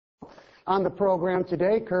On the program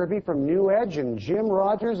today, Kirby from New Edge and Jim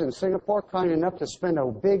Rogers in Singapore, kind enough to spend a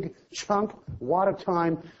big chunk, wad of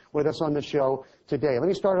time with us on the show today. Let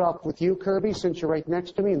me start off with you, Kirby, since you're right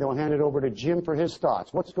next to me, and then we'll hand it over to Jim for his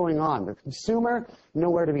thoughts. What's going on? The consumer,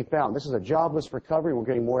 nowhere to be found. This is a jobless recovery, and we're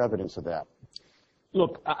getting more evidence of that.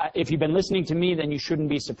 Look, if you've been listening to me, then you shouldn't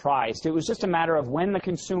be surprised. It was just a matter of when the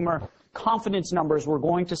consumer confidence numbers were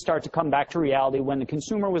going to start to come back to reality, when the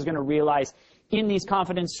consumer was going to realize in these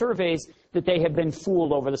confidence surveys that they had been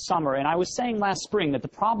fooled over the summer. And I was saying last spring that the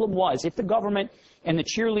problem was if the government and the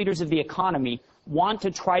cheerleaders of the economy want to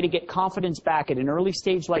try to get confidence back at an early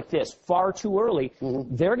stage like this, far too early,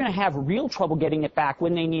 they're going to have real trouble getting it back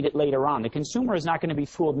when they need it later on. The consumer is not going to be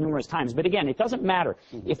fooled numerous times. But again, it doesn't matter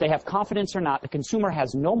if they have confidence or not. The consumer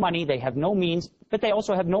has no money, they have no means, but they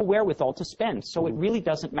also have no wherewithal to spend. So it really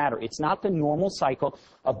doesn't matter. It's not the normal cycle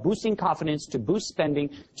of boosting confidence to boost spending,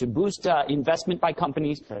 to boost investment by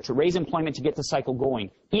companies, to raise employment, to get the cycle going.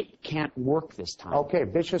 It can't work this time. Okay,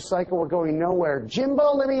 vicious cycle, we're going nowhere.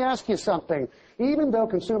 Jimbo, let me ask you something. Even though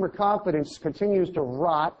consumer confidence continues to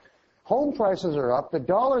rot, home prices are up, the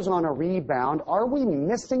dollar's on a rebound, are we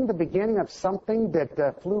missing the beginning of something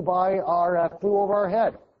that flew over our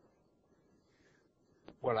head?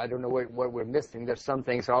 Well, I don't know what we're missing. There's some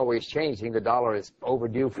things always changing. The dollar is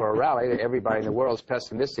overdue for a rally. Everybody in the world is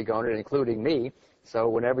pessimistic on it, including me. So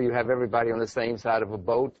whenever you have everybody on the same side of a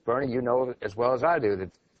boat, Bernie, you know as well as I do that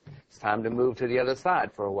it's time to move to the other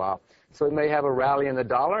side for a while. So we may have a rally in the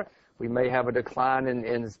dollar. We may have a decline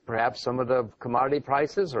in perhaps some of the commodity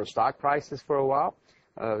prices or stock prices for a while.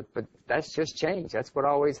 But that's just change. That's what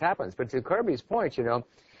always happens. But to Kirby's point, you know,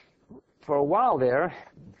 for a while there,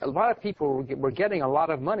 a lot of people were getting a lot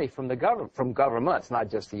of money from the government, from governments, not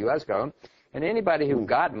just the U.S. government. And anybody who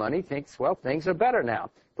got money thinks, well, things are better now.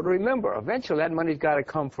 But remember, eventually that money's got to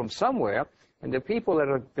come from somewhere. And the people that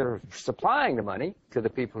are supplying the money to the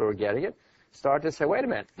people who are getting it start to say, wait a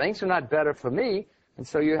minute, things are not better for me. And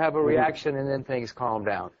so you have a reaction, and then things calm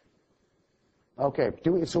down. Okay,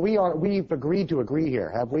 so we've agreed to agree here,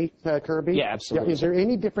 have we, Kirby? Yeah, absolutely. Is there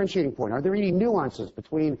any differentiating point? Are there any nuances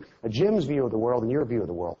between Jim's view of the world and your view of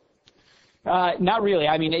the world? Not really.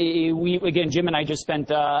 I mean, again, Jim and I just spent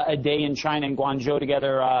a day in China and Guangzhou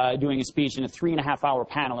together doing a speech in a 3.5-hour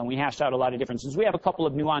panel, and we hashed out a lot of differences. We have a couple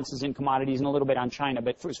of nuances in commodities and a little bit on China,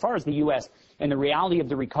 but as far as the U.S. and the reality of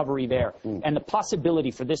the recovery there and the possibility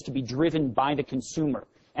for this to be driven by the consumer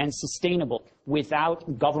and sustainable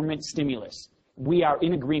without government stimulus, we are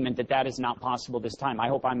in agreement that that is not possible this time. I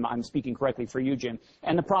hope I'm speaking correctly for you, Jim.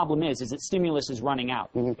 And the problem is that stimulus is running out.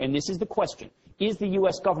 And this is the question. Is the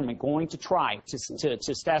U.S. government going to try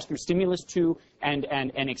to stash through stimulus 2 and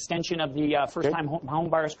an extension of the first-time home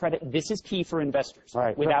buyers credit? This is key for investors. All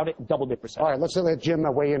right. Without it, double-dip recession. All right, let's let Jim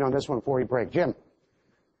weigh in on this one before we break. Jim.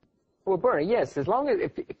 Well, Bernie, yes, as long as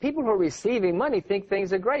if people who are receiving money think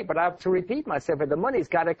things are great, but I have to repeat myself, but the money's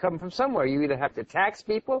got to come from somewhere. You either have to tax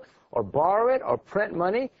people or borrow it or print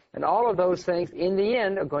money, and all of those things in the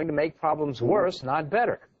end are going to make problems worse, not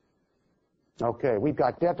better. Okay, we've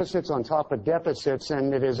got deficits on top of deficits,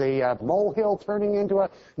 and it is a molehill turning into a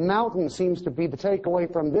mountain seems to be the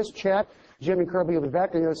takeaway from this chat. Jim and Kirby will be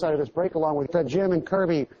back on the other side of this break along with Jim and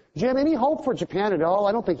Kirby. Jim, any hope for Japan at all?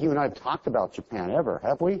 I don't think you and I have talked about Japan ever,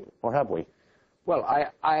 have we? Or have we? Well,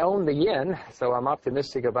 I own the yen, so I'm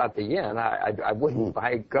optimistic about the yen. I wouldn't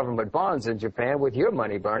buy government bonds in Japan with your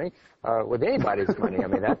money, Bernie, with anybody's money. I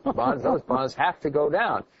mean, those bonds have to go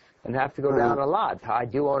down. And have to go down a lot. I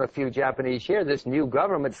do own a few Japanese shares. This new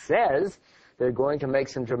government says they're going to make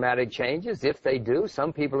some dramatic changes. If they do,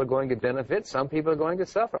 some people are going to benefit, some people are going to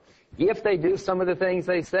suffer. If they do some of the things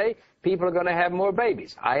they say, people are going to have more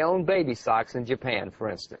babies. I own baby stocks in Japan, for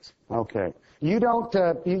instance. Okay. You don't,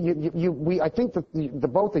 I think that the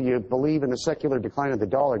both of you believe in the secular decline of the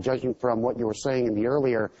dollar, judging from what you were saying in the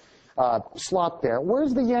earlier slot there.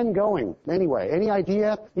 Where's the yen going anyway? Any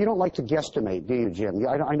idea? You don't like to guesstimate, do you, Jim?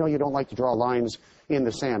 I know you don't like to draw lines in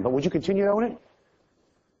the sand, but would you continue to own it?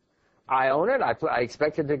 I own it. I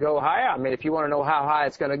expect it to go higher. I mean, if you want to know how high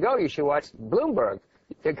it's going to go, you should watch Bloomberg.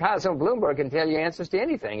 The guys on Bloomberg can tell you answers to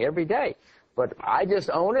anything every day. But I just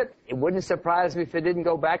own it. It wouldn't surprise me if it didn't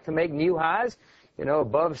go back to make new highs, you know,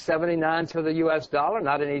 above 79 for the U.S. dollar,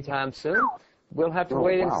 not anytime soon. We'll have to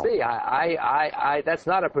wait and see. That's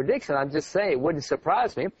not a prediction. I'm just saying it wouldn't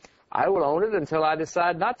surprise me. I will own it until I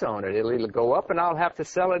decide not to own it. It'll either go up and I'll have to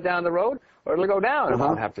sell it down the road, or it'll go down and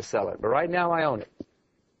I'll have to sell it. But right now I own it.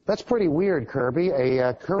 That's pretty weird, Kirby.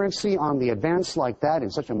 A currency on the advance like that in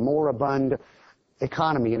such a moribund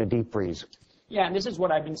economy in a deep freeze. Yeah, and this is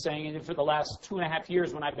what I've been saying and for the last 2.5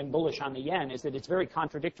 years when I've been bullish on the yen, is that it's very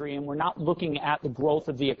contradictory, and we're not looking at the growth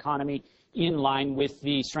of the economy in line with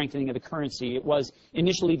the strengthening of the currency. It was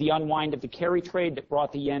initially the unwind of the carry trade that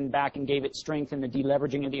brought the yen back and gave it strength in the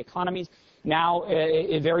deleveraging of the economies. Now,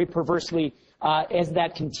 very perversely, as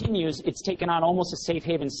that continues, it's taken on almost a safe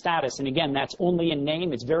haven status. And again, that's only in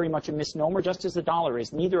name. It's very much a misnomer, just as the dollar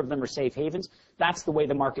is. Neither of them are safe havens. That's the way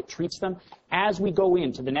the market treats them. As we go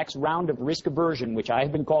into the next round of risk aversion, which I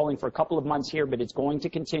have been calling for a couple of months here, but it's going to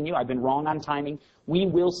continue. I've been wrong on timing. We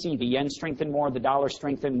will see the yen strengthen more, the dollar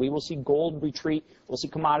strengthen. We will see gold retreat. We'll see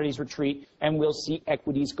commodities retreat, and we'll see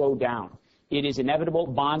equities go down. It is inevitable.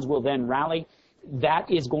 Bonds will then rally. That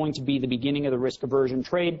is going to be the beginning of the risk aversion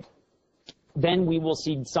trade. Then we will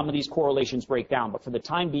see some of these correlations break down. But for the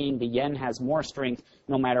time being, the yen has more strength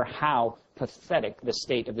no matter how pathetic the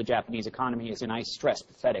state of the Japanese economy is. And I stress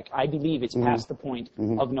pathetic. I believe it's past the point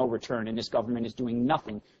of no return, and this government is doing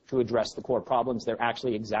nothing to address the core problems. They're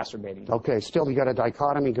actually exacerbating them. Okay, still you got a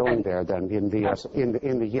dichotomy going there then in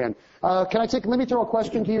the yen. Let me throw a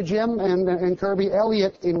question to you, Jim and Kirby.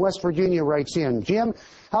 Elliot in West Virginia writes in, Jim,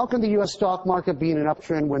 how can the U.S. stock market be in an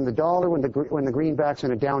uptrend when the dollar, when the greenback's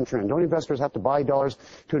in a downtrend? Don't investors have to buy dollars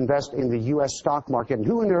to invest in the U.S. stock market? And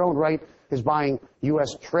who in their own right is buying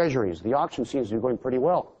U.S. treasuries? The auction seems to be going pretty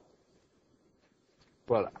well.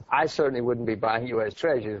 Well, I certainly wouldn't be buying U.S.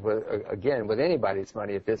 treasuries, with anybody's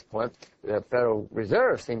money at this point. The Federal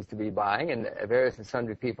Reserve seems to be buying, and various and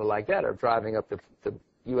sundry people like that are driving up the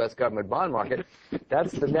U.S. government bond market.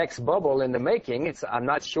 That's the next bubble in the making. I'm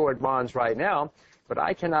not short bonds right now, but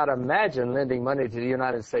I cannot imagine lending money to the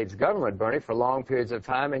United States government, Bernie, for long periods of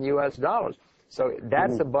time in U.S. dollars. So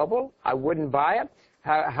that's a bubble. I wouldn't buy it.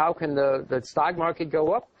 How can the stock market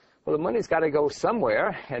go up? Well, the money's got to go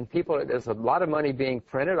somewhere, and there's a lot of money being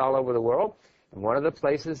printed all over the world, and one of the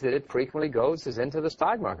places that it frequently goes is into the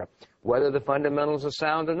stock market, whether the fundamentals are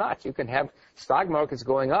sound or not. You can have stock markets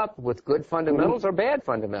going up with good fundamentals or bad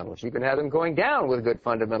fundamentals. You can have them going down with good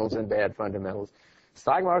fundamentals and bad fundamentals.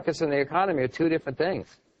 Stock markets and the economy are two different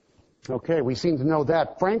things. Okay, we seem to know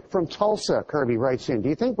that. Frank from Tulsa, Kirby, writes in, do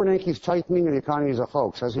you think Bernanke's tightening of the economy is a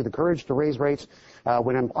hoax? Has he the courage to raise rates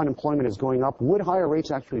when unemployment is going up? Would higher rates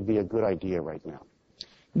actually be a good idea right now?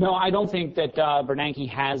 No, I don't think that Bernanke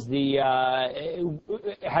has the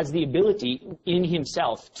ability in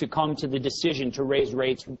himself to come to the decision to raise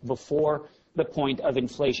rates before the point of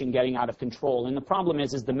inflation getting out of control. And the problem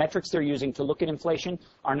is the metrics they're using to look at inflation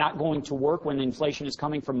are not going to work when inflation is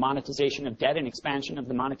coming from monetization of debt and expansion of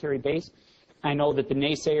the monetary base. I know that the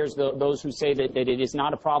naysayers, those who say that it is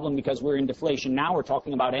not a problem because we're in deflation now, we're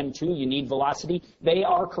talking about M2, you need velocity. They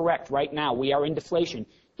are correct right now. We are in deflation.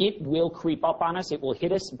 It will creep up on us. It will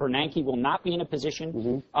hit us. Bernanke will not be in a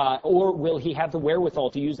position, or will he have the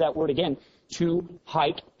wherewithal, to use that word again, to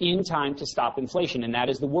hike in time to stop inflation. And that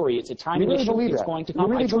is the worry. It's a timing issue. It's going to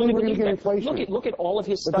come. I truly believe that. Look at all of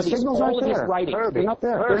his studies, all of his writing. They're not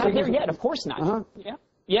there. They're not there yet. Of course not. Yeah.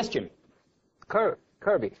 Yes, Jim.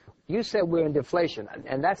 Kirby, you said we're in deflation,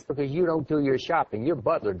 and that's because you don't do your shopping. Your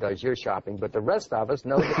butler does your shopping, but the rest of us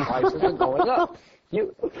know the prices are going up.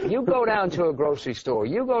 You go down to a grocery store.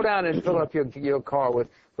 You go down and fill up your car with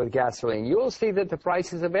gasoline. You'll see that the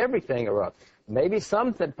prices of everything are up. Maybe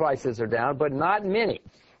some prices are down, but not many.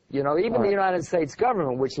 You know, even the United States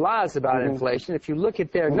government, which lies about inflation, if you look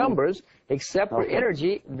at their numbers, except for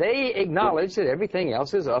energy, they acknowledge that everything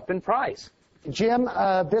else is up in price. Jim,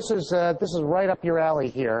 this is right up your alley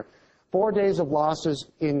here. 4 days of losses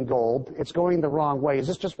in gold. It's going the wrong way. Is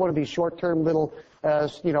this just one of these short-term little,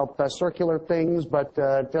 circular things, but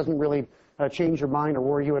doesn't really change your mind or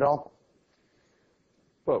worry you at all?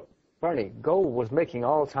 Well, Bernie, gold was making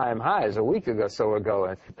all-time highs a week or so ago,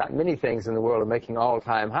 and not many things in the world are making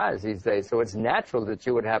all-time highs these days, so it's natural that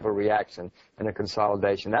you would have a reaction and a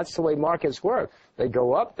consolidation. That's the way markets work. They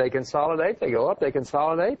go up, they consolidate, they go up, they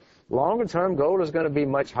consolidate. Longer term, gold is going to be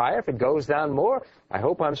much higher. If it goes down more, I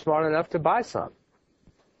hope I'm smart enough to buy some.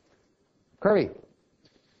 Kirby.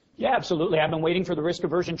 Yeah, absolutely. I've been waiting for the risk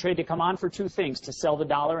aversion trade to come on for two things, to sell the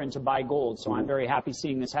dollar and to buy gold. So I'm very happy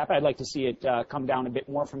seeing this happen. I'd like to see it come down a bit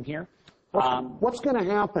more from here. What's going to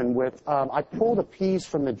happen with, I pulled a piece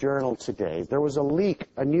from the Journal today. There was a leak,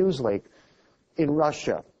 a news leak in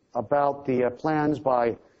Russia about the plans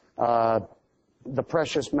by the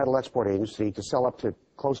Precious Metal Export Agency to sell up to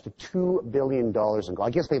close to $2 billion in gold.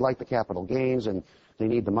 I guess they like the capital gains and they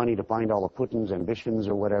need the money to find all of Putin's ambitions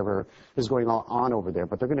or whatever is going on over there,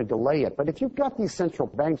 but they're going to delay it. But if you've got these central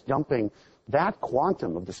banks dumping that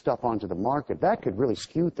quantum of the stuff onto the market, that could really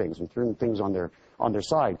skew things and turn things on their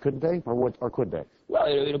side, couldn't they? Or could they? Well,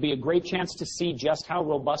 it'll be a great chance to see just how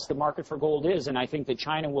robust the market for gold is, and I think that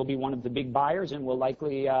China will be one of the big buyers, and will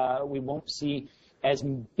likely we won't see as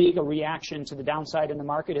big a reaction to the downside in the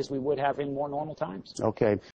market as we would have in more normal times. Okay.